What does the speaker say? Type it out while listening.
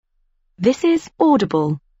This is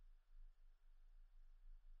Audible.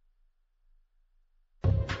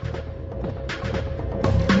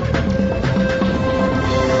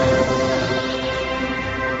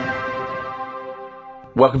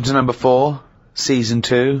 Welcome to number 4, season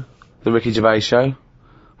 2, the Ricky Gervais Show,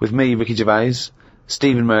 with me, Ricky Gervais,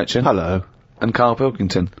 Stephen Merchant. Hello. And Carl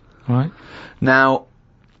Pilkington. Right. Now,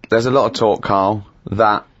 there's a lot of talk, Carl,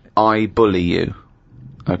 that I bully you.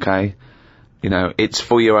 Okay? You know, it's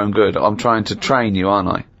for your own good. I'm trying to train you, aren't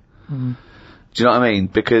I? Mm. Do you know what I mean?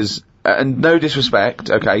 Because, and no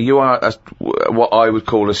disrespect, okay, you are what I would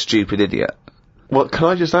call a stupid idiot. Well, can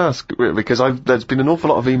I just ask, because there's been an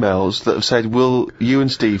awful lot of emails that have said, will you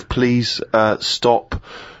and Steve please stop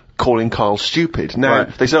calling Carl stupid? Now,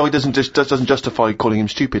 They say, he doesn't justify calling him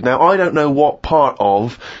stupid. Now, I don't know what part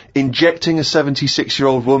of injecting a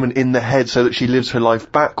 76-year-old woman in the head so that she lives her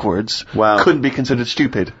life backwards couldn't be considered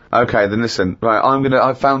stupid. Okay, then listen. Right,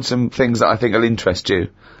 I've found some things that I think will interest you,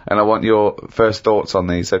 and I want your first thoughts on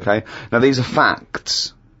these, okay? Now, these are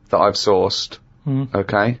facts that I've sourced,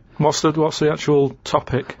 okay? What's the actual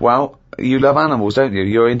topic? Well, you love animals, don't you?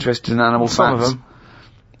 You're interested in animal facts. Some of them.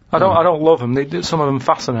 I don't love them. Some of them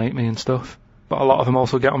fascinate me and stuff, but a lot of them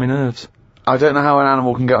also get on my nerves. I don't know how an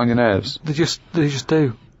animal can get on your nerves. They just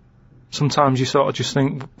do. Sometimes you sort of just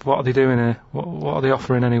think, what are they doing here? What are they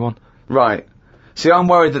offering anyone? Right. See, I'm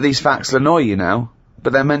worried that these facts will annoy you now,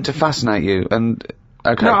 but they're meant to fascinate you, and...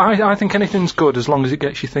 Okay. No, I think anything's good as long as it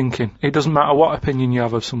gets you thinking. It doesn't matter what opinion you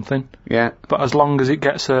have of something. Yeah. But as long as it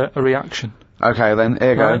gets a reaction. Okay, then,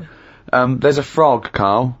 here you go. There's a frog,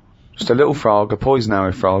 Carl. Just a little frog, a poison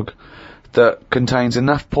arrow frog, that contains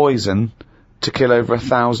enough poison to kill over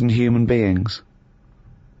 1,000 human beings.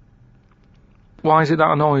 Why is it that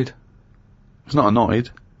annoyed? It's not annoyed.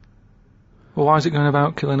 Well, why is it going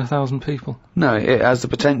about killing 1,000 people? No, it has the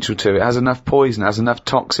potential to. It has enough poison, it has enough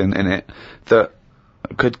toxin in it that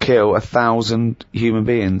could kill 1,000 human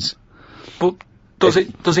beings. But does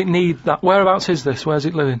it need that? Whereabouts is this? Where's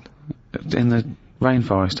it living? In the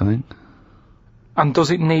rainforest, I think. And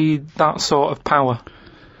does it need that sort of power?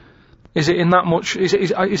 Is it in that much? Is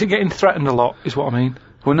it getting threatened a lot? Is what I mean.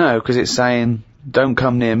 Well, no, because it's saying, "Don't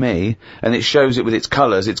come near me," and it shows it with its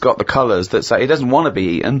colours. It's got the colours that say it doesn't want to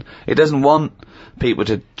be eaten. It doesn't want people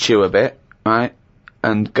to chew a bit, right,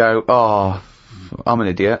 and go, "Oh, I'm an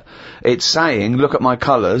idiot." It's saying, "Look at my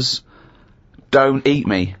colours. Don't eat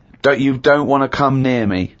me. You don't want to come near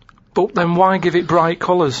me." But then why give it bright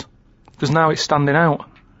colours? Because now it's standing out.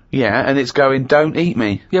 Yeah, and it's going, "Don't eat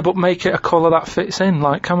me." Yeah, but make it a colour that fits in,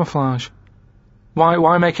 like camouflage.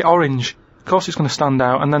 Why make it orange? Of course it's going to stand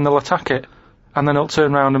out, and then they'll attack it. And then it'll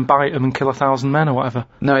turn around and bite them and kill 1,000 men or whatever.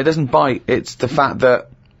 No, it doesn't bite. It's the fact that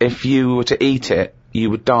if you were to eat it, you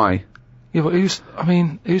would die. Yeah, but who's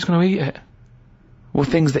going to eat it? Well,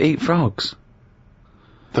 things that eat frogs.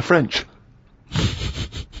 The French.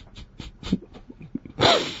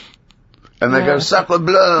 And they go, "Sacre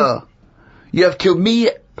bleu! You have killed me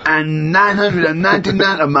and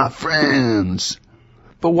 999 of my friends."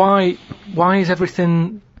 But why is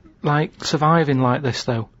everything, like, surviving like this,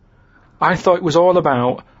 though? I thought it was all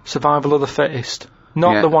about survival of the fittest,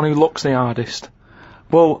 not the one who looks the hardest.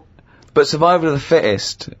 Well, but survival of the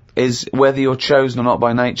fittest is whether you're chosen or not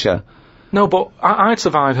by nature. No, but I'd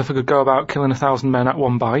survive if I could go about killing 1,000 men at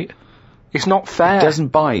one bite. It's not fair. It doesn't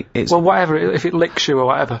bite. It's... Well, whatever, if it licks you or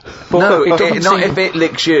whatever. But no, not if it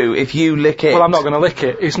licks you, if you lick it... Well, I'm not going to lick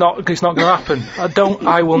it. It's not going to happen.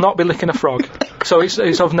 I will not be licking a frog. So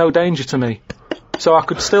it's of no danger to me. So I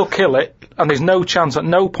could still kill it, and there's no chance, at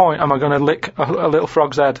no point am I going to lick a little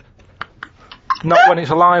frog's head. Not when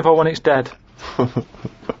it's alive or when it's dead.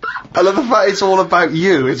 I love the fact it's all about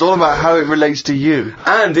you. It's all about how it relates to you.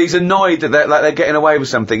 And he's annoyed that they're getting away with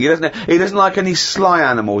something. He doesn't like any sly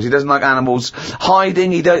animals. He doesn't like animals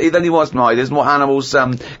hiding. Then he wants them to hide. He doesn't want animals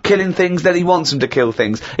killing things. Then he wants them to kill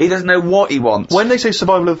things. He doesn't know what he wants. When they say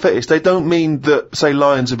survival of the fittest, they don't mean that, say,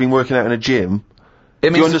 lions have been working out in a gym.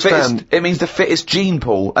 It means Do you understand? It means the fittest gene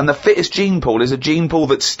pool, and the fittest gene pool is a gene pool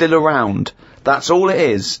that's still around. That's all it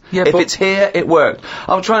is. Yeah, if it's here, it worked.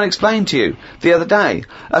 I was trying to explain to you the other day.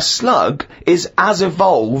 A slug is as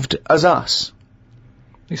evolved as us.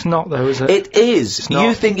 It's not, though, is it? It is.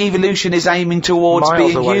 You think evolution is aiming towards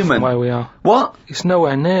miles being away human? From where we are. What? It's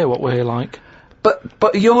nowhere near what we're like.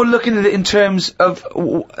 But you're looking at it in terms of,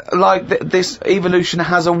 this evolution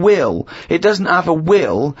has a will. It doesn't have a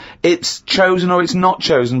will. It's chosen or it's not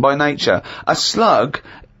chosen by nature. A slug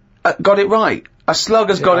got it right. A slug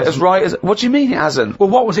has got it as right as... What do you mean it hasn't? Well,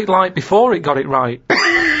 what was it like before it got it right?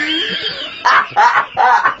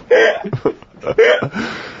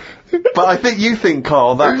 But I think you think,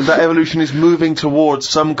 Carl, that evolution is moving towards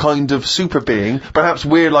some kind of super being. Perhaps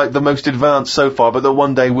we're like the most advanced so far, but that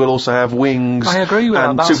one day we'll also have wings. I agree with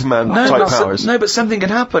and that. Superman-type powers. No, but something can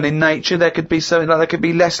happen in nature. There could be something like, there could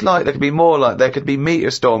be less light, there could be more light, there could be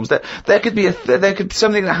meteor storms, there could be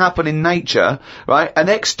something that happen in nature, right? An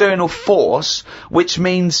external force, which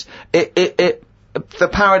means the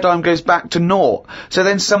paradigm goes back to naught. So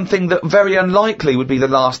then something that very unlikely would be the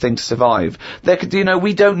last thing to survive. There could,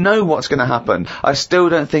 we don't know what's going to happen. I still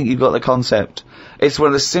don't think you've got the concept. It's one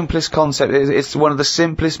of the simplest concepts. It's one of the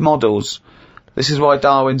simplest models. This is why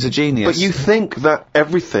Darwin's a genius. But you think that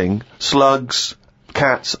everything, slugs,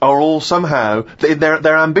 cats, are all somehow,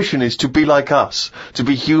 their ambition is to be like us, to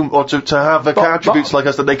be human, or to have the attributes like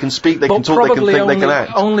us, that they can speak, they can talk, they can think, they can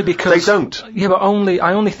act. Only because they don't. Yeah, but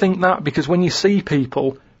I only think that because when you see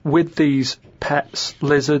people with these pets,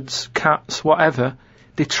 lizards, cats, whatever,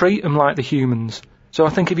 they treat them like the humans. So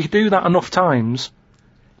I think if you do that enough times,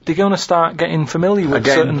 they're going to start getting familiar with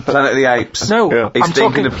certain... Planet of the Apes. No, yeah. He's I'm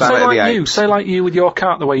thinking talking, of Planet of the Apes. Say like you with your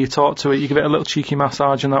cat, the way you talk to it, you give it a little cheeky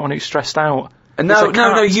massage and that when it's stressed out.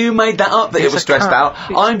 No, you made that up that it was stressed out.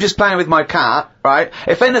 I'm just playing with my cat, right?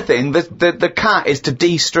 If anything, the cat is to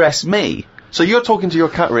de-stress me. So you're talking to your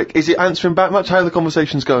cat, Rick. Is it answering back much? How are the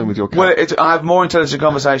conversations going with your cat? Well, I have more intelligent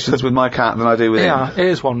conversations with my cat than I do with him. Yeah,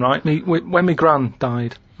 here's one, right? When my gran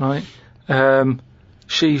died, right,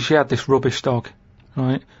 she had this rubbish dog,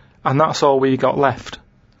 right, and that's all we got left.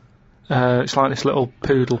 It's like this little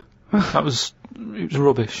poodle. It was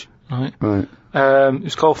rubbish, right? Right. It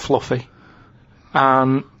was called Fluffy.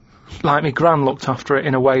 And, like, my gran looked after it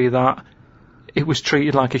in a way that it was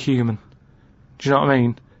treated like a human. Do you know what I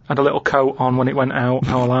mean? Had a little coat on when it went out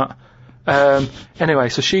and all that. Anyway,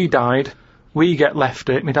 so she died. We get left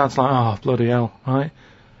it. My dad's like, oh, bloody hell, right?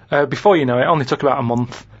 Before you know it only took about a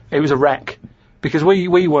month. It was a wreck. Because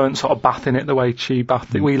we weren't sort of bathing it the way she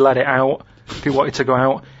bathed it. We let it out if it wanted to go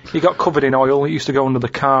out. It got covered in oil. It used to go under the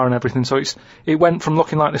car and everything. So it went from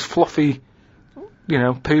looking like this fluffy,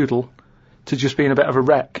 poodle to just being a bit of a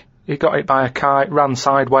wreck. It got hit by a car, it ran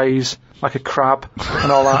sideways like a crab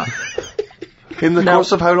and all that. In the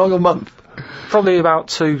course of how long? A month? Probably about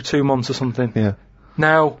two months or something. Yeah.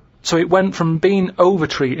 Now, so it went from being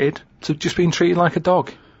over-treated to just being treated like a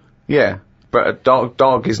dog. Yeah, but a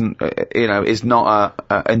dog isn't, is not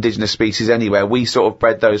a indigenous species anywhere. We sort of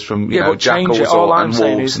bred those from, jackals and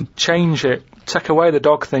wolves. Change it. Take away the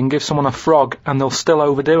dog thing, give someone a frog, and they'll still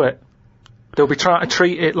overdo it. They'll be trying to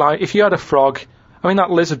treat it like, if you had a frog, I mean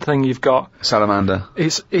that lizard thing you've got. Salamander.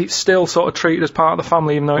 It's still sort of treated as part of the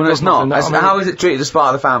family even though it's not. How is it treated as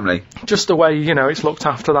part of the family? Just the way, it's looked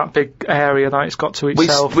after that big area that it's got to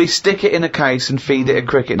itself. We stick it in a case and feed it a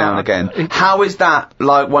cricket now and again. How is that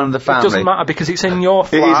like one of the family? It doesn't matter because it's in your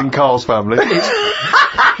flat. It is in Carl's family.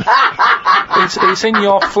 It's in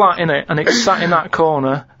your flat, innit? And it's sat in that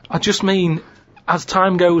corner. I just mean, as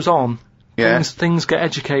time goes on, things get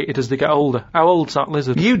educated as they get older. How old's that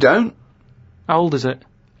lizard? You don't. How old is it?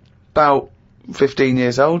 About 15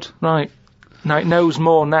 years old. Right. Now, it knows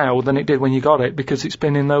more now than it did when you got it, because it's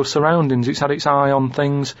been in those surroundings, it's had its eye on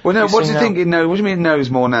things. Well, no, what do you think it knows? What do you mean it knows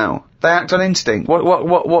more now? They act on instinct.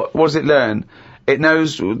 What does it learn? It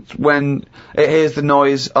knows when it hears the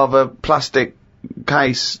noise of a plastic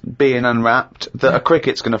case being unwrapped that a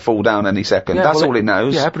cricket's going to fall down any second. Yeah, That's all it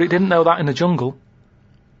knows. Yeah, but it didn't know that in the jungle.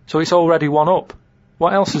 So it's already one up.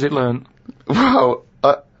 What else has it learned? Well,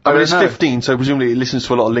 I mean, it's 15, so presumably it listens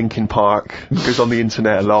to a lot of Linkin Park, goes on the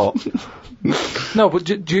internet a lot. No, but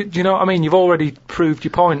do you know what I mean? You've already proved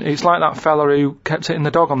your point. It's like that fella who kept hitting the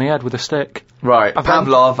dog on the head with a stick. Right.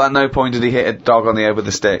 Pavlov, at no point did he hit a dog on the head with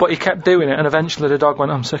a stick. But he kept doing it, and eventually the dog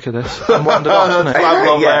went, I'm sick of this, and wandered off, didn't it?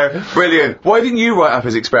 Pavlov there. Brilliant. Why didn't you write up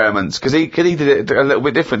his experiments? Because he did it a little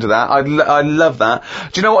bit different to that. I love that.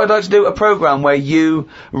 Do you know what I'd like to do? A programme where you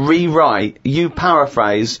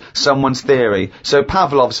paraphrase someone's theory. So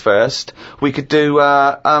Pavlov's first. We could do,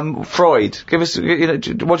 Freud. Give us,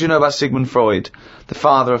 what do you know about Sigmund Freud? The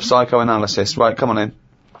father of psychoanalysis. Right, come on in.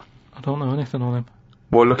 I don't know anything on him.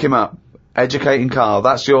 Well, look him up. Educating Carl.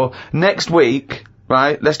 That's your next week,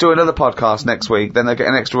 right? Let's do another podcast next week. Then they get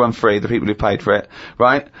an extra one free, the people who paid for it,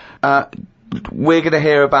 right? We're going to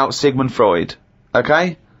hear about Sigmund Freud,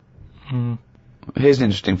 okay? Here's an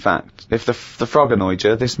interesting fact. If the frog annoyed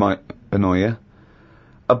you, this might annoy you.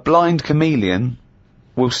 A blind chameleon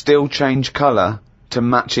will still change colour to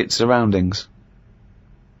match its surroundings.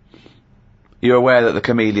 You're aware that the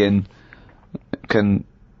chameleon can...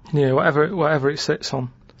 Yeah, whatever it sits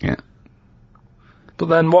on. Yeah. But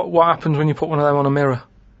then what happens when you put one of them on a mirror?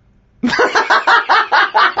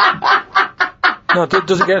 No,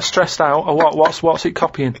 does it get stressed out, or what? What's it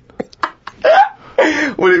copying?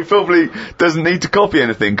 Well, it probably doesn't need to copy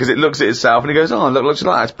anything because it looks at itself and it goes, oh, look, looks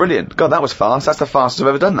like that. That's brilliant. God, that was fast. That's the fastest I've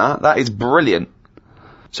ever done that. That is brilliant.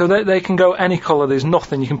 So they can go any colour. There's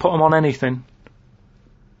nothing. You can put them on anything.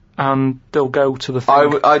 And they'll go to the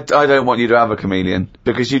thing. I don't want you to have a chameleon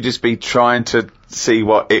because you'd just be trying to see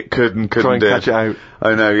what it could and couldn't do. Try and catch it out.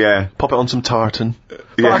 I know, yeah. Pop it on some tartan.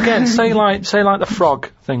 But again, say like the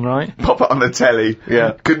frog thing, right? Pop it on the telly.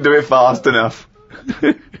 Yeah. Couldn't do it fast enough.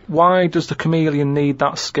 Why does the chameleon need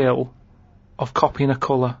that skill of copying a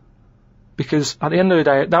colour? Because at the end of the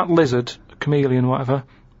day, that lizard, chameleon, whatever,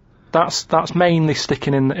 that's mainly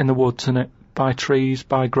sticking in the woods, isn't it? By trees,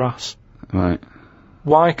 by grass. Right.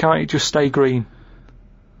 Why can't it just stay green?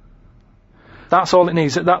 That's all it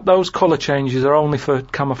needs. Those colour changes are only for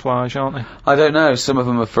camouflage, aren't they? I don't know. Some of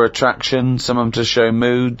them are for attraction. Some of them to show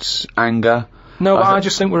moods, anger. No, but I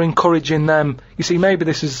just think we're encouraging them. You see, maybe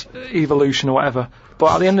this is evolution or whatever,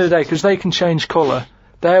 but at the end of the day, because they can change colour,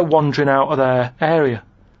 they're wandering out of their area.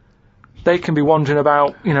 They can be wandering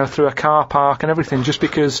about, through a car park and everything, just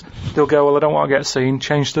because they'll go, well, I don't want to get seen,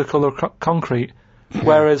 change the colour of concrete.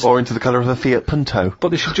 Whereas... Or into the colour of a Fiat Punto. But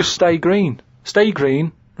they should just stay green. Stay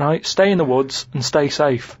green, right? Stay in the woods and stay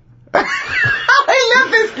safe. I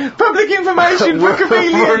love this public information for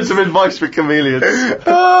chameleons. Words of advice for chameleons.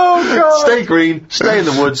 Oh, God. Stay green, stay in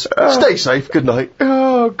the woods, stay safe, good night.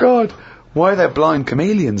 Oh, God. Why are there blind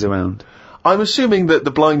chameleons around? I'm assuming that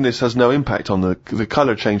the blindness has no impact on the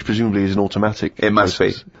colour change, presumably is an automatic It must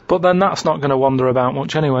process. be. But then that's not going to wander about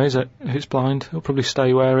much anyway, is it? If it's blind, it'll probably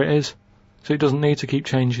stay where it is. So it doesn't need to keep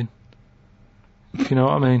changing. If you know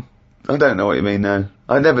what I mean. I don't know what you mean, no.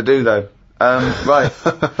 I never do, though. Right.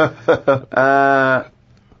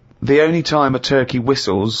 The only time a turkey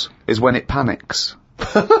whistles is when it panics.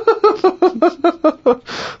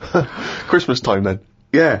 Christmas time, then.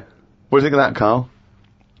 Yeah. What do you think of that, Carl?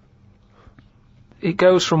 It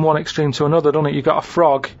goes from one extreme to another, doesn't it? You've got a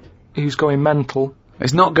frog who's going mental,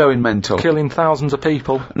 It's not going mental. killing thousands of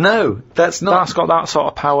people. No, that's not. That's got that sort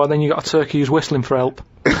of power. Then you've got a turkey who's whistling for help.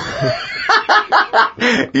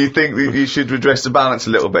 You think that you should redress the balance a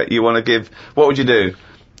little bit. You want to give... What would you do?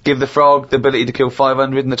 Give the frog the ability to kill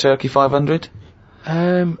 500 and the turkey 500?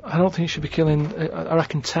 I don't think it should be killing... I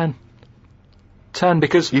reckon 10. 10,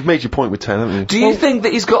 because... You've made your point with 10, haven't you? Do you think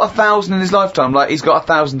that he's got 1,000 in his lifetime, like he's got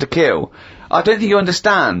 1,000 to kill? I don't think you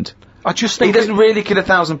understand. I just think... He doesn't really kill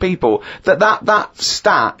 1,000 people. That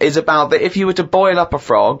stat is about that if you were to boil up a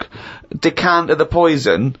frog, decant the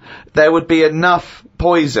poison, there would be enough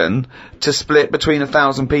poison to split between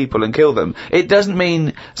 1,000 people and kill them. It doesn't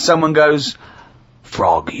mean someone goes,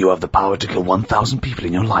 frog, you have the power to kill 1,000 people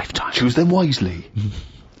in your lifetime. Choose them wisely.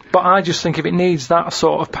 But I just think if it needs that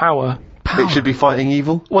sort of power... It should be fighting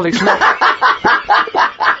evil. Well, it's not...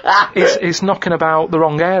 it's knocking about the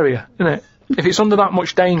wrong area, isn't it? If it's under that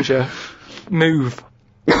much danger, move.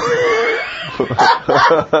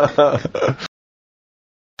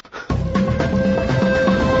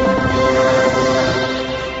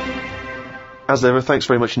 As ever, thanks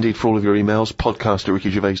very much indeed for all of your emails.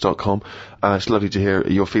 podcast@rickygervais.com. It's lovely to hear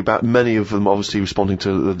your feedback. Many of them obviously responding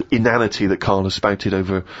to the inanity that Carl has spouted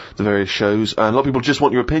over the various shows. And a lot of people just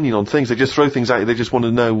want your opinion on things. They just throw things at you. They just want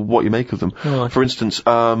to know what you make of them. Right. For instance,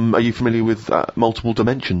 are you familiar with multiple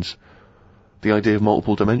dimensions? The idea of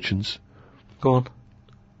multiple dimensions? Go on.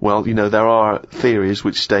 Well, there are theories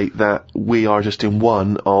which state that we are just in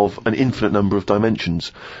one of an infinite number of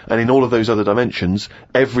dimensions. And in all of those other dimensions,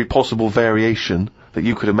 every possible variation that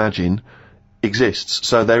you could imagine exists.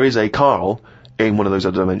 So there is a Carl in one of those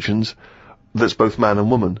other dimensions that's both man and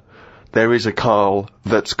woman. There is a Carl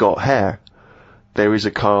that's got hair. There is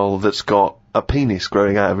a Carl that's got a penis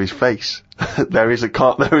growing out of his face. There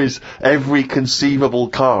is every conceivable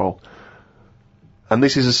Carl. And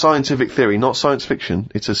this is a scientific theory, not science fiction.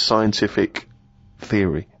 It's a scientific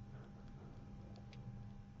theory.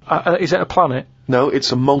 Is it a planet? No, it's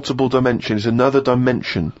a multiple dimension. It's another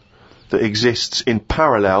dimension that exists in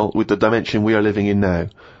parallel with the dimension we are living in now.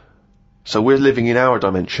 So we're living in our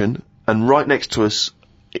dimension, and right next to us,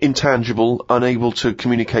 intangible, unable to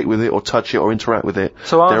communicate with it or touch it or interact with it.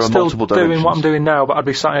 So I'm there are still multiple doing dimensions. what I'm doing now, but I'd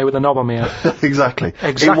be sat here with a knob on my head. Exactly.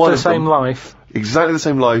 Exactly the same life. Exactly the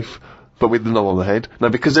same life, but with the knob on the head. Now,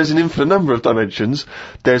 because there's an infinite number of dimensions,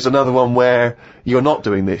 there's another one where you're not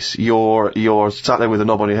doing this. You're sat there with a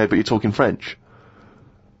knob on your head, but you're talking French.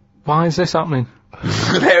 Why is this happening?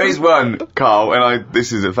 There is one, Carl, and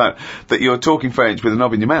this is a fact, that you're talking French with a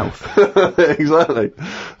knob in your mouth. Exactly.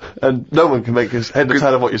 And no one can make head or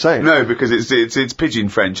tail of what you're saying. No, because it's pidgin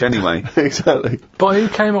French anyway. Exactly. But who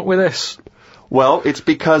came up with this? Well, it's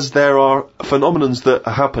because there are phenomenons that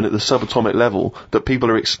happen at the subatomic level that people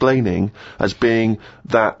are explaining as being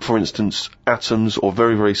that, for instance, atoms or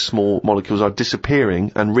very, very small molecules are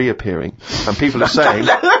disappearing and reappearing. And people are saying...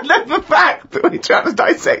 The fact that we're trying to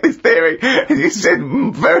dissect this theory, and you said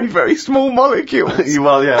very, very small molecules.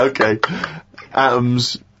 Well, yeah, okay.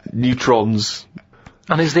 Atoms, neutrons...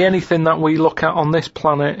 And is there anything that we look at on this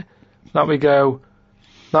planet that we go,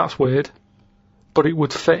 that's weird, but it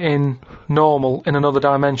would fit in normal in another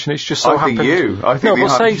dimension? It's just so happens. I think no,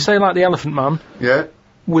 but say like the Elephant Man. Yeah.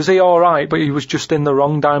 Was he alright, but he was just in the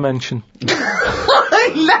wrong dimension?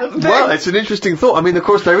 I love this. Well, it's an interesting thought. I mean, of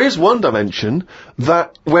course, there is one dimension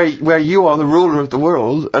that where you are the ruler of the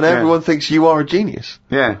world, and everyone thinks you are a genius.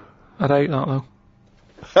 Yeah. I'd hate that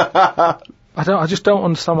though. I just don't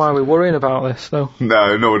understand why we're worrying about this, though.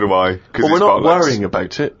 No, nor do I. Well, we're not worrying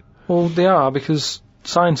about it. Well, they are, because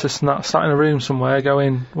scientists and that sat in a room somewhere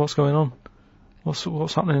going, what's going on? What's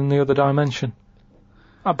happening in the other dimension?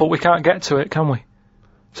 But we can't get to it, can we?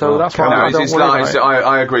 So that's why I don't worry about it.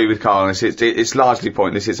 I agree with Carl. It's largely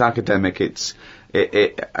pointless. It's academic. It's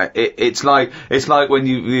like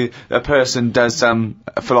when a person does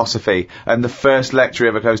philosophy, and the first lecture he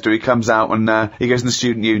ever goes to, he comes out and he goes in the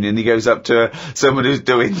student union, he goes up to someone who's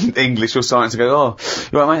doing English or science and goes, "Oh,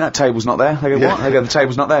 you right, mate, that table's not there." They go, "What?" They go, "The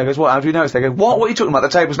table's not there." He goes, "What? How do you notice?" They go, "What? What are you talking about?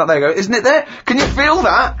 The table's not there." They go, "Isn't it there? Can you feel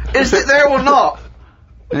that? Is it there or not?"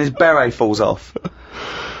 And his beret falls off.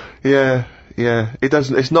 Yeah. It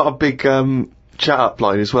doesn't. It's not a big chat up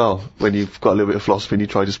line as well when you've got a little bit of philosophy and you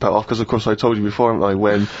try to spout off. Because of course I told you before, haven't I,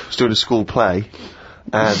 when I was doing a school play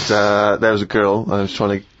and there was a girl and I was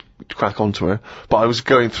trying to crack onto her, but I was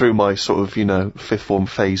going through my sort of fifth form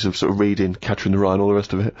phase of sort of reading Catcher in the Rye and all the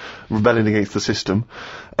rest of it, rebelling against the system,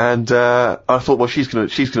 and I thought, well, she's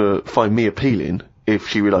gonna find me appealing if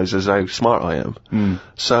she realises how smart I am.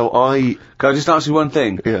 So Can I just ask you one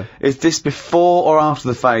thing? Yeah. Is this before or after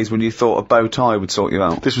the phase when you thought a bow tie would sort you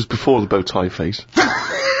out? This was before the bow tie phase.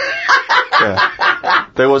 Yeah.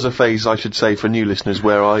 There was a phase, I should say, for new listeners,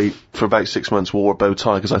 where I, for about 6 months, wore a bow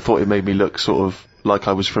tie because I thought it made me look sort of like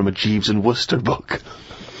I was from a Jeeves and Wooster book.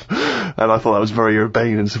 And I thought that was very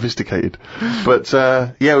urbane and sophisticated. But,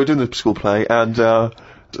 we were doing the school play, and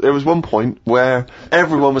there was one point where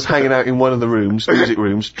everyone was hanging out in one of the rooms, music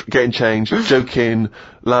rooms, getting changed, joking,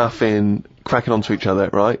 laughing, cracking onto each other,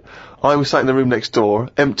 right? I was sat in the room next door,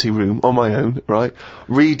 empty room, on my own, right?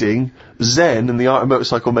 Reading Zen and the Art of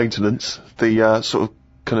Motorcycle Maintenance, the sort of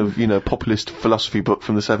kind of, populist philosophy book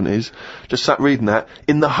from the 70s. Just sat reading that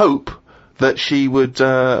in the hope that she would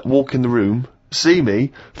walk in the room, see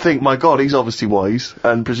me, think, my God, he's obviously wise,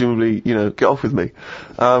 and presumably, get off with me.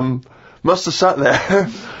 Must have sat there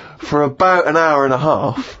for about an hour and a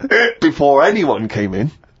half before anyone came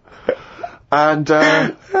in. And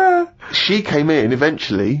she came in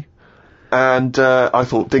eventually, and I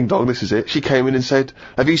thought, ding dong, this is it. She came in and said,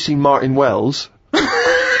 "Have you seen Martin Wells?"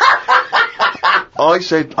 I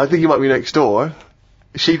said, "I think he might be next door."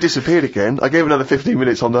 She disappeared again. I gave another 15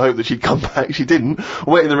 minutes on the hope that she'd come back. She didn't. I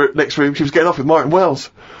went in the next room. She was getting off with Martin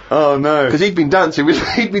Wells. Oh no. Because he'd been dancing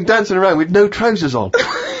around with no trousers on.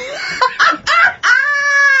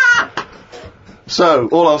 So,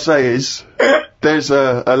 all I'll say is, there's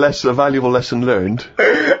a valuable lesson learned.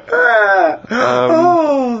 I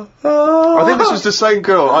think this was the same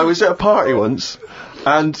girl. I was at a party once,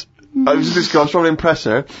 and I was with this girl, I was trying to impress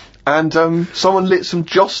her, and someone lit some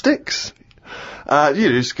joss sticks.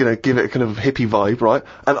 Just gonna give it a kind of hippie vibe, right?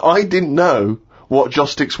 And I didn't know what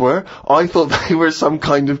joss sticks were. I thought they were some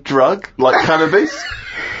kind of drug, like cannabis.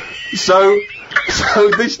 So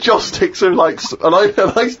these joss sticks are like, and I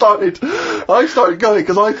started going,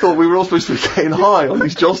 because I thought we were all supposed to be getting high on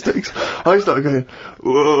these joss sticks. I started going,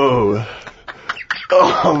 whoa,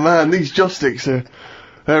 oh man, these joss sticks they're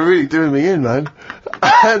really doing me in, man.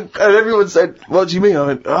 And everyone said, "What do you mean?" I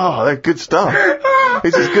went, "Oh, they're good stuff.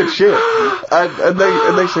 This is good shit." And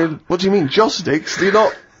they said, "What do you mean, joss sticks? They're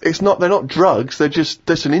not drugs. They're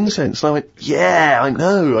just an incense." And I went, "Yeah, I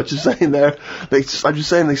know. I'm just saying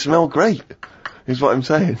they smell great." Is what I'm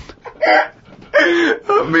saying.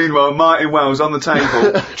 Meanwhile, Martin Wells on the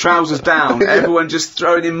table, trousers down, everyone just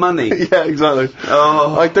throwing in money. Yeah, exactly.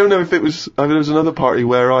 Oh. I don't know if it was. I mean, there was another party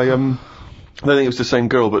where I don't think it was the same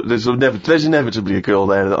girl, but there's inevitably a girl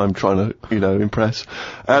there that I'm trying to, impress.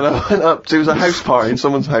 And I went up to, it was a house party in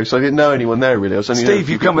someone's house. I didn't know anyone there really. I was only Steve,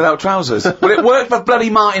 you've come without trousers. Well, it worked for bloody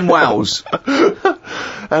Martin Wells. And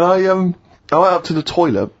I went up to the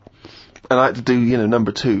toilet, and I had to do,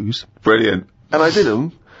 number twos. Brilliant. And I did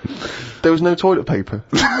them. There was no toilet paper.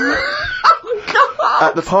 Oh, God.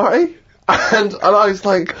 At the party. And I was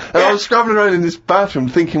like, and I was scrabbling around in this bathroom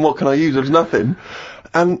thinking, what can I use? There was nothing.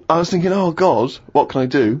 And I was thinking, oh God, what can I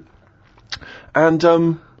do?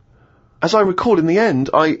 And, as I recall in the end,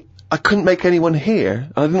 I couldn't make anyone hear.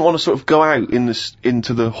 And I didn't want to sort of go out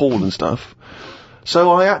into the hall and stuff.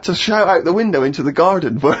 So I had to shout out the window into the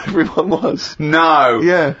garden where everyone was. No!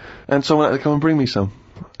 Yeah. And someone had to come and bring me some.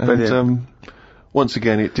 And, once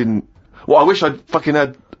again, it didn't... Well, I wish I'd fucking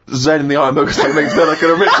had Zen in the Ironmonger techniques, then I could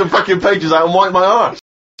have ripped some fucking pages out and wiped my arse.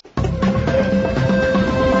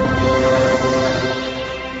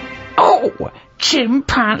 Oh,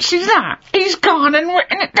 chimpanzee's that? He's gone and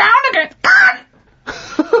written it down again.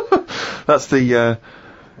 That's the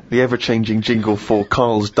ever-changing jingle for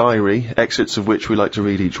Carl's diary, excerpts of which we like to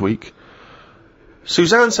read each week.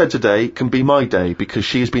 Suzanne said today can be my day because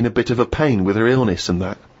she has been a bit of a pain with her illness and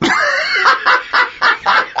that.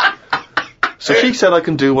 So she said I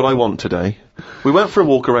can do what I want today. We went for a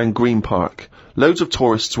walk around Green Park. Loads of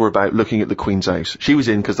tourists were about looking at the Queen's house. She was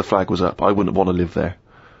in because the flag was up. I wouldn't want to live there.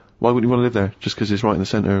 Why wouldn't you want to live there? Just because it's right in the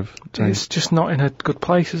centre of town? It's just not in a good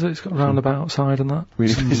place, is it? It's got a roundabout outside and that.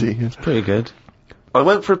 Really busy. Yeah. It's pretty good. I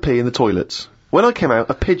went for a pee in the toilets. When I came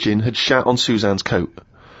out, a pigeon had shat on Suzanne's coat.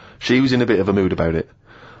 She was in a bit of a mood about it.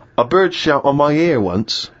 A bird shat on my ear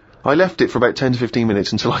once. I left it for about 10 to 15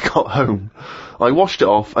 minutes until I got home. I washed it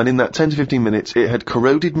off, and in that 10 to 15 minutes, it had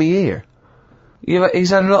corroded me ear. Yeah,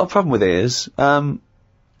 he's had a lot of problem with ears.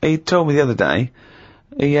 He told me the other day,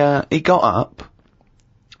 he got up,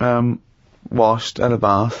 washed, had a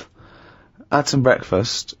bath, had some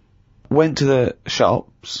breakfast, went to the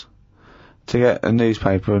shops to get a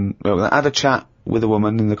newspaper and had a chat with a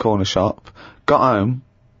woman in the corner shop, got home,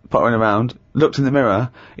 pottering around, looked in the mirror,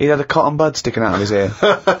 he had a cotton bud sticking out of his ear.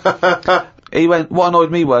 He went, what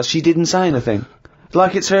annoyed me was she didn't say anything.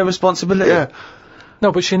 Like it's her responsibility. Yeah.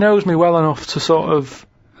 No, but she knows me well enough to sort of,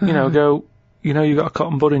 go, you got a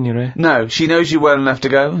cotton bud in your ear. No, she knows you well enough to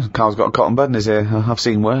go, Carl's got a cotton bud in his ear, I've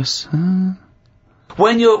seen worse.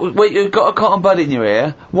 When you've got a cotton bud in your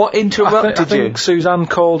ear, what interrupted I think Suzanne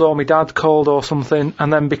called or my dad called or something,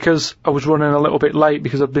 and then because I was running a little bit late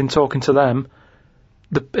because I'd been talking to them,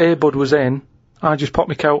 the earbud was in, I just popped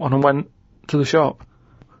my coat on and went to the shop.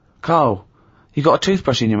 Carl, you got a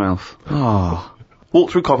toothbrush in your mouth. Oh.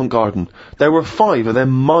 Walked through Covent Garden. There were 5 of them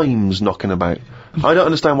mimes knocking about. I don't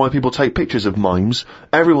understand why people take pictures of mimes.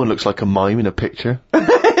 Everyone looks like a mime in a picture.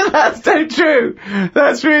 That's so true.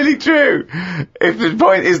 That's really true. If the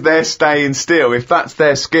point is they're staying still, if that's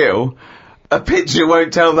their skill, a picture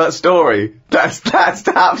won't tell that story. That's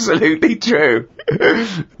absolutely true.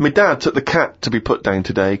 My dad took the cat to be put down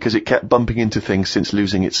today because it kept bumping into things since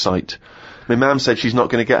losing its sight. My mum said she's not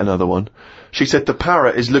going to get another one. She said the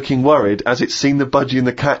parrot is looking worried as it's seen the budgie and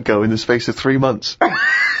the cat go in the space of 3 months.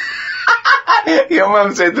 Your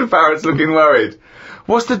mum said the parrot's looking worried.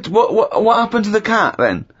 What happened to the cat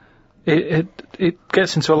then? It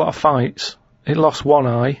gets into a lot of fights. It lost one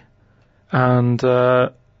eye, and then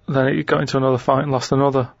it got into another fight and lost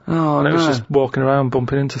another. Oh, and it was just walking around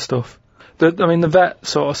bumping into stuff. The vet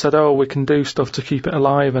sort of said, we can do stuff to keep it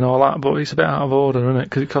alive and all that, but it's a bit out of order, isn't it?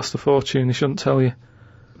 Because it costs a fortune, they shouldn't tell you.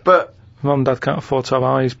 But Mum and Dad can't afford to have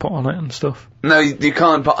eyes put on it and stuff. No, you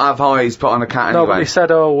can't have eyes put on a cat anyway. No, but they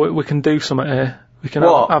said, we can do something here. We can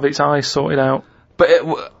have its eyes sorted out. But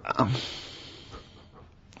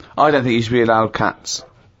I don't think you should be allowed cats.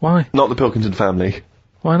 Why? Not the Pilkington family.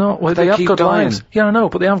 Why not? Well, they have keep good dying. lives. Yeah, I know,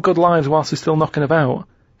 but they have good lives whilst they're still knocking about.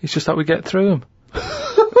 It's just that we get through them.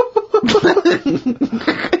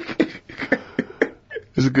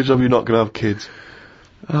 It's a good job you're not going to have kids.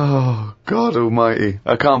 Oh, God almighty.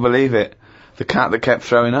 I can't believe it. The cat that kept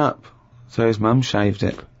throwing up. So his mum shaved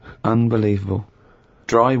it. Unbelievable.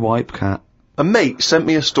 Dry wipe cat. A mate sent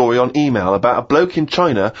me a story on email about a bloke in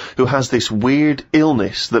China who has this weird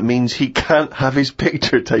illness that means he can't have his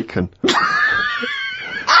picture taken.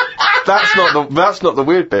 That's not the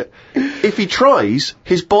weird bit. If he tries,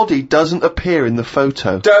 his body doesn't appear in the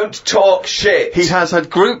photo. Don't talk shit. He has had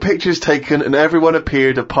group pictures taken and everyone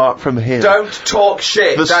appeared apart from him. Don't talk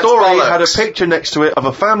shit. The That's story bollocks. had a picture next to it of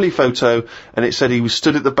a family photo and it said he was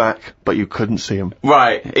stood at the back, but you couldn't see him.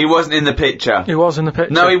 Right, he wasn't in the picture. He was in the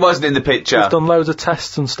picture. No, he wasn't in the picture. We've done loads of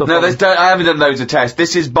tests and stuff. No, on him. I haven't done loads of tests.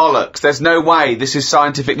 This is bollocks. There's no way this is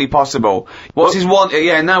scientifically possible. What's his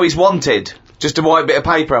Yeah, now he's wanted. Just a white bit of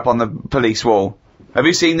paper up on the police wall. Have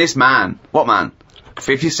you seen this man? What man?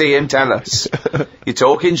 If you see him, tell us. You're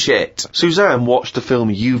talking shit. Suzanne watched the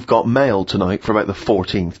film You've Got Mail tonight for about the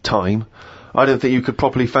 14th time. I don't think you could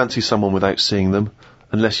properly fancy someone without seeing them,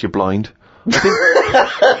 unless you're blind.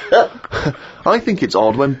 I think it's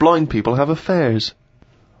odd when blind people have affairs.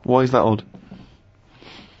 Why is that odd?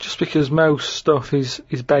 Just because most stuff is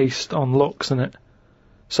based on looks, isn't it?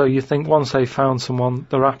 So you think once they've found someone,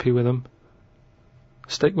 they're happy with them,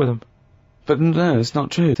 stick with them. But no, it's not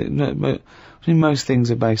true. Most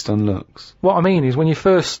things are based on looks. What I mean is when you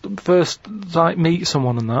first like meet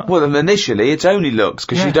someone and that. Well, initially it's only looks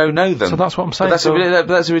because you don't know them. So that's what I'm saying. But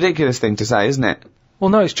that's a ridiculous thing to say, isn't it? Well,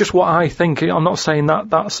 no, it's just what I think. I'm not saying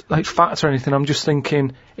that's like fact or anything. I'm just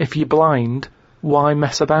thinking if you're blind, why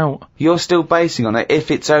mess about? You're still basing on it if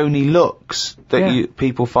it's only looks that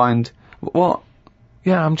people find. What?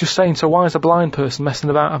 Yeah, I'm just saying. So why is a blind person messing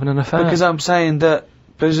about having an affair? Because I'm saying that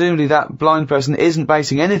presumably that blind person isn't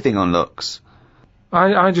basing anything on looks.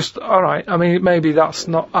 Alright, I mean, maybe that's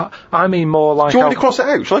not, I mean more like... Do you want me to cross it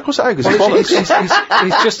out? Shall I cross it out?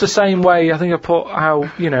 It's just the same way, I think I put how,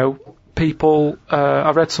 people,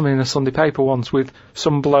 I read something in a Sunday paper once with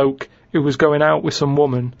some bloke who was going out with some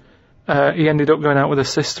woman, he ended up going out with a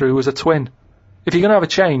sister who was a twin. If you're gonna have a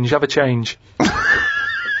change, have a change.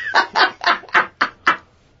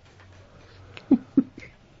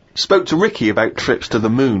 Spoke to Ricky about trips to the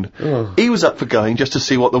moon. Oh. He was up for going just to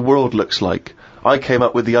see what the world looks like. I came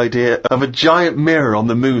up with the idea of a giant mirror on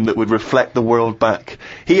the moon that would reflect the world back.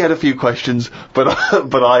 He had a few questions, but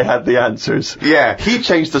I had the answers. Yeah. He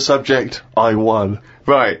changed the subject, I won.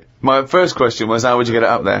 Right. My first question was, how would you get it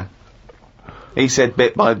up there? He said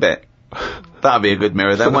bit by bit. That'd be a good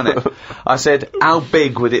mirror then, wouldn't it? I said, how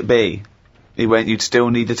big would it be? He went, you'd still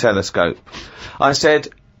need a telescope. I said,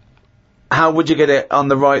 how would you get it on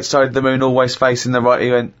the right side of the moon, always facing the right? He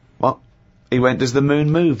went, what? He went, does the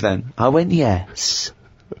moon move then? I went, yes.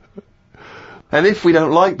 And if we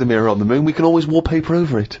don't like the mirror on the moon, we can always wallpaper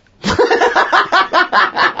over it.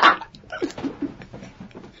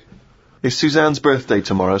 It's Suzanne's birthday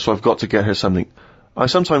tomorrow, so I've got to get her something. I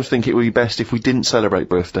sometimes think it would be best if we didn't celebrate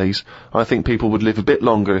birthdays. I think people would live a bit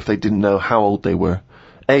longer if they didn't know how old they were.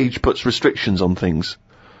 Age puts restrictions on things.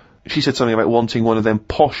 She said something about wanting one of them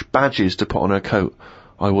posh badges to put on her coat.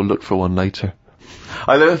 I will look for one later.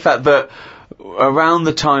 I love the fact that around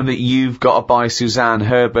the time that you've got to buy Suzanne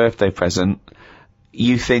her birthday present,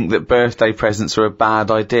 you think that birthday presents are a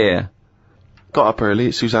bad idea. Got up early,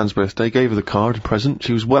 it's Suzanne's birthday, gave her the card and present.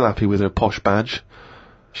 She was well happy with her posh badge.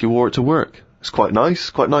 She wore it to work. It's quite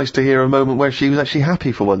nice to hear a moment where she was actually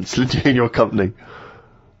happy for once in your company.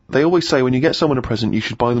 They always say when you get someone a present, you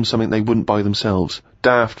should buy them something they wouldn't buy themselves.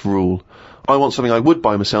 Daft rule. I want something I would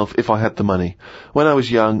buy myself if I had the money. When I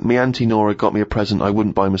was young, me Auntie Nora got me a present I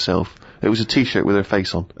wouldn't buy myself. It was a t-shirt with her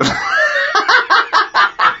face on.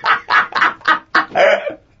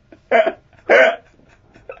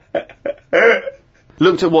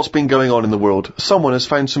 Looked at what's been going on in the world. Someone has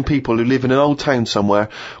found some people who live in an old town somewhere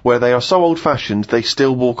where they are so old-fashioned they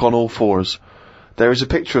still walk on all fours. There is a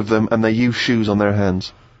picture of them and they use shoes on their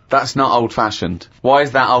hands. That's not old-fashioned. Why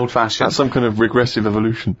is that old-fashioned? That's some kind of regressive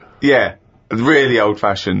evolution. Yeah, really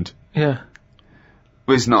old-fashioned. Yeah.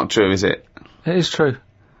 It's not true, is it? It is true.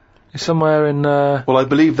 It's somewhere in, Well, I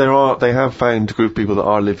believe they have found a group of people that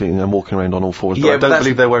are living and walking around on all fours, but I don't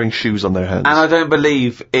believe they're wearing shoes on their hands. And I don't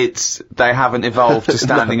believe they haven't evolved to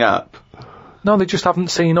standing up. No, they just haven't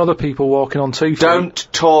seen other people walking on 2 feet.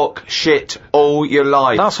 Don't talk shit all your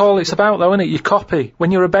life. That's all it's about, though, isn't it? You copy.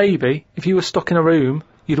 When you're a baby, if you were stuck in a room,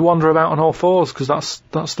 you'd wander about on all fours, because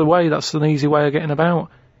that's the way, that's an easy way of getting about.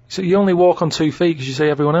 So you only walk on 2 feet because you see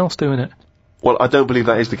everyone else doing it. Well, I don't believe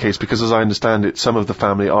that is the case, because as I understand it, some of the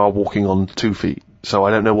family are walking on 2 feet. So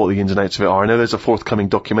I don't know what the ins and outs of it are. I know there's a forthcoming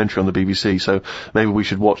documentary on the BBC, so maybe we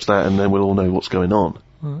should watch that and then we'll all know what's going on.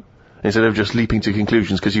 Right. Instead of just leaping to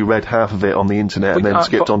conclusions because you read half of it on the internet and then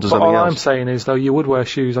skipped on to something else. All I'm saying is, though, you would wear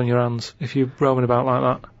shoes on your hands if you're roaming about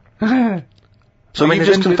like that. So you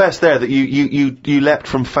just confessed there that you leapt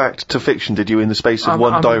from fact to fiction, did you, in the space of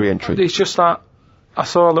one diary entry? It's just that I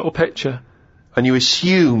saw a little picture. And you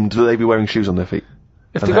assumed that they'd be wearing shoes on their feet?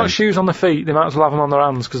 If they've got shoes on their feet, they might as well have them on their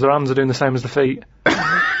hands, because their hands are doing the same as the feet.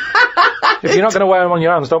 If you're not going to wear them on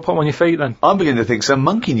your hands, don't put them on your feet then. I'm beginning to think some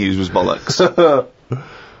monkey news was bollocks.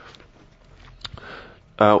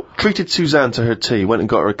 Treated Suzanne to her tea, went and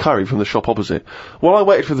got her a curry from the shop opposite. While I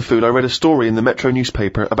waited for the food, I read a story in the Metro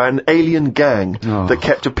newspaper about an alien gang that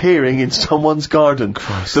kept appearing in someone's garden.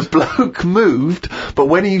 Christ. The bloke moved, but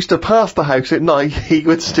when he used to pass the house at night, he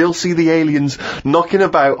would still see the aliens knocking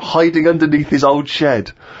about, hiding underneath his old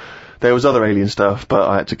shed. There was other alien stuff, but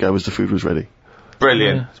I had to go as the food was ready.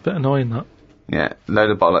 Brilliant. Yeah, it's a bit annoying, that. Yeah,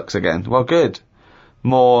 load of bollocks again. Well, good.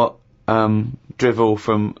 More drivel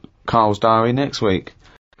from Carl's diary next week.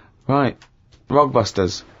 Right,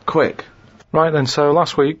 Rogbusters, quick. Right then, so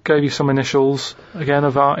last week gave you some initials, again,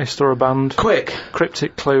 of artist or a band. Quick.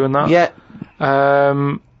 Cryptic clue and that. Yeah.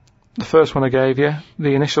 the first one I gave you,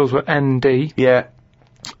 the initials were ND. Yeah.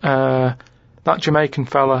 That Jamaican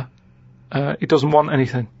fella, he doesn't want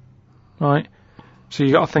anything, right? So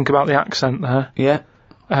you got to think about the accent there. Yeah.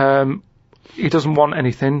 He doesn't want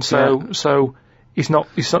anything, so he's not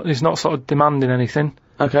sort of demanding anything.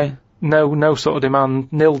 Okay. No sort of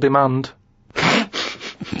demand, nil demand.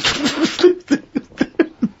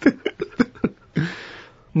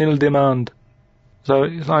 Nil demand. So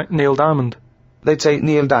it's like Neil Diamond. They'd say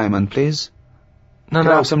Neil Diamond, please. No,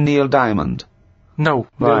 Could I have some Neil Diamond? No.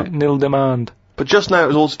 Right. Nil demand. But just now it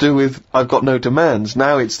was all to do with I've got no demands.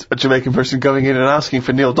 Now it's a Jamaican person going in and asking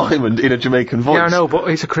for Neil Diamond in a Jamaican voice. Yeah, I know, but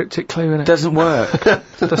it's a cryptic clue, innit? Doesn't work.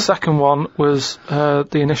 The second one was, the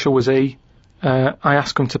initial was E. I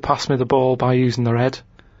asked him to pass me the ball by using the red.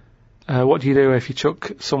 What do you do if you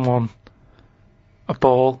chuck someone a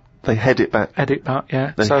ball? They head it back. Edit back,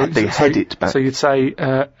 yeah. They head it back. So you'd say,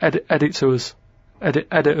 edit to us.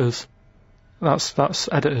 Editors. That's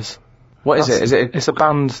editors. What is it? It's a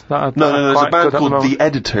band that are No, there's a quite band good at the called moment. The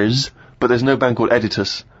Editors, but there's no band called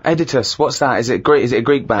Editus. Editus? What's that? Is it Greek? Is it a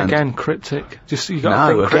Greek band? Again, cryptic. Just, you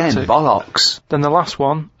gotta think again, cryptic. bollocks. Then the last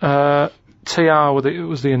one, TR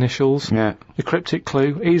was the initials. Yeah. The cryptic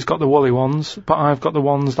clue. He's got the woolly ones, but I've got the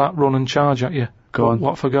ones that run and charge at you. Go on.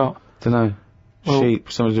 What forgot? Dunno. Well-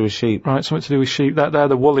 Sheep. Something to do with sheep. Right, something to do with sheep. They're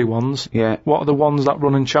the woolly ones. Yeah. What are the ones that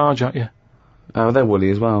run and charge at you? Oh, they're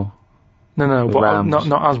woolly as well. No, The but rams.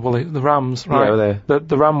 not as woolly. The rams, right? Yeah, they're...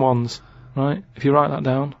 The ram ones, right? If you write that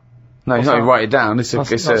down, No, What's you not that? write it down. It's that's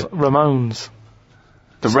a... Ramones.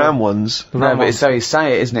 The Ram ones. The No, ram but ones. it's how you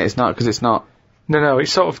say it, isn't it? It's not, because it's not... No, it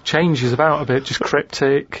sort of changes about a bit, just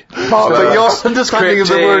cryptic. But your understanding of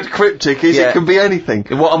the Cryptic. word cryptic is Yeah. it can be anything.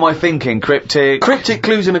 What am I thinking? Cryptic? Cryptic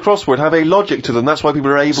clues in a crossword have a logic to them. That's why people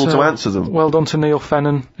are able to answer them. Well done to Neil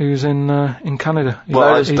Fennon, who's in Canada. Well,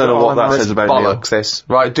 I He's just don't know got what all that them says about Bollocks, this.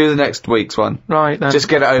 Right, do the next week's one. Right then. Just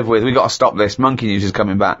get it over with. We got to stop this. Monkey News is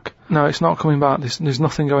coming back. No, it's not coming back. There's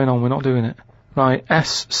nothing going on. We're not doing it. Right,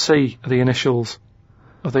 SC are the initials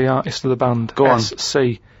of the artist of the band. Go on.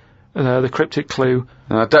 SC. The cryptic clue.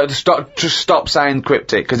 Just stop saying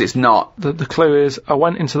cryptic, because it's not. The clue is, I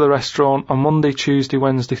went into the restaurant on Monday, Tuesday,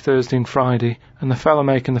 Wednesday, Thursday and Friday, and the fella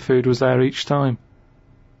making the food was there each time.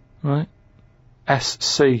 Right?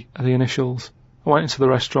 SC are the initials. I went into the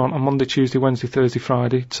restaurant on Monday, Tuesday, Wednesday, Thursday,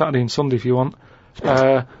 Friday, Saturday and Sunday if you want.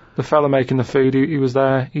 The fella making the food, he was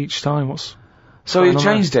there each time. So you've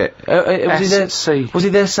changed it. SC. Was he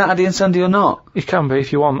there Saturday and Sunday or not? He can be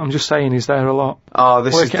if you want. I'm just saying he's there a lot. Oh,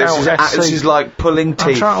 this Work it out, SC. is like pulling I'm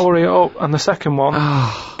teeth. trying to hurry it up. And the second one,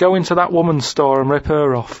 go into that woman's store and rip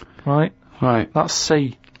her off. Right? Right. That's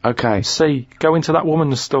C. Okay. C. Go into that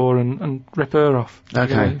woman's store and rip her off.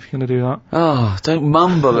 Okay. If you're going to do that. Oh, don't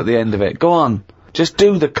mumble at the end of it. Go on. Just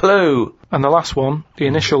do the clue. And the last one, the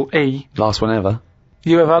initial E, Last one ever.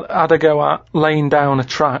 you have had a go at laying down a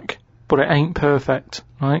track, but it ain't perfect,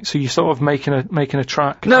 right? So you're sort of making a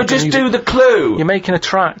track. No, like a just music- do the clue. You're making a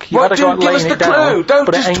track. You've What, had a go at give us laying the it down, clue. Don't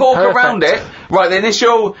but it just ain't talk perfect. around it. Right, the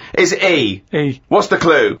initial is E. E. What's the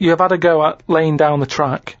clue? You have had a go at laying down the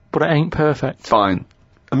track, but it ain't perfect. Fine.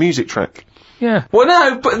 A music track. Yeah. Well,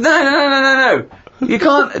 no, but no. You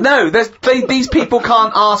can't, no, these people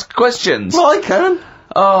can't ask questions. Well, I can.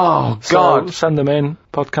 Oh, So God. send them in,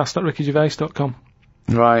 podcast@rickygervais.com.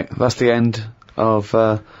 Right, that's the end of,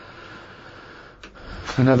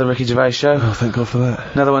 another Ricky Gervais show. Oh, thank God for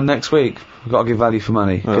that. Another one next week. We've got to give value for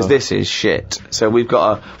money, because Oh. this is shit. So we've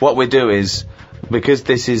got to, what we do is, because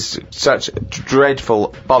this is such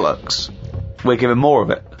dreadful bollocks, we're giving more of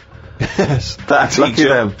it. Yes, that's lucky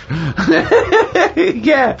Teacher. them.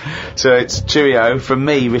 Yeah. So it's cheerio from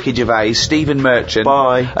me, Ricky Gervais, Stephen Merchant,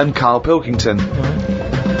 Bye. and Carl Pilkington.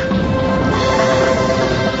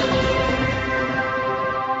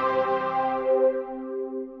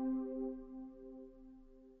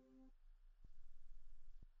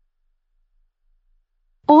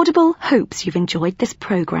 Audible hopes you've enjoyed this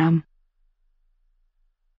programme.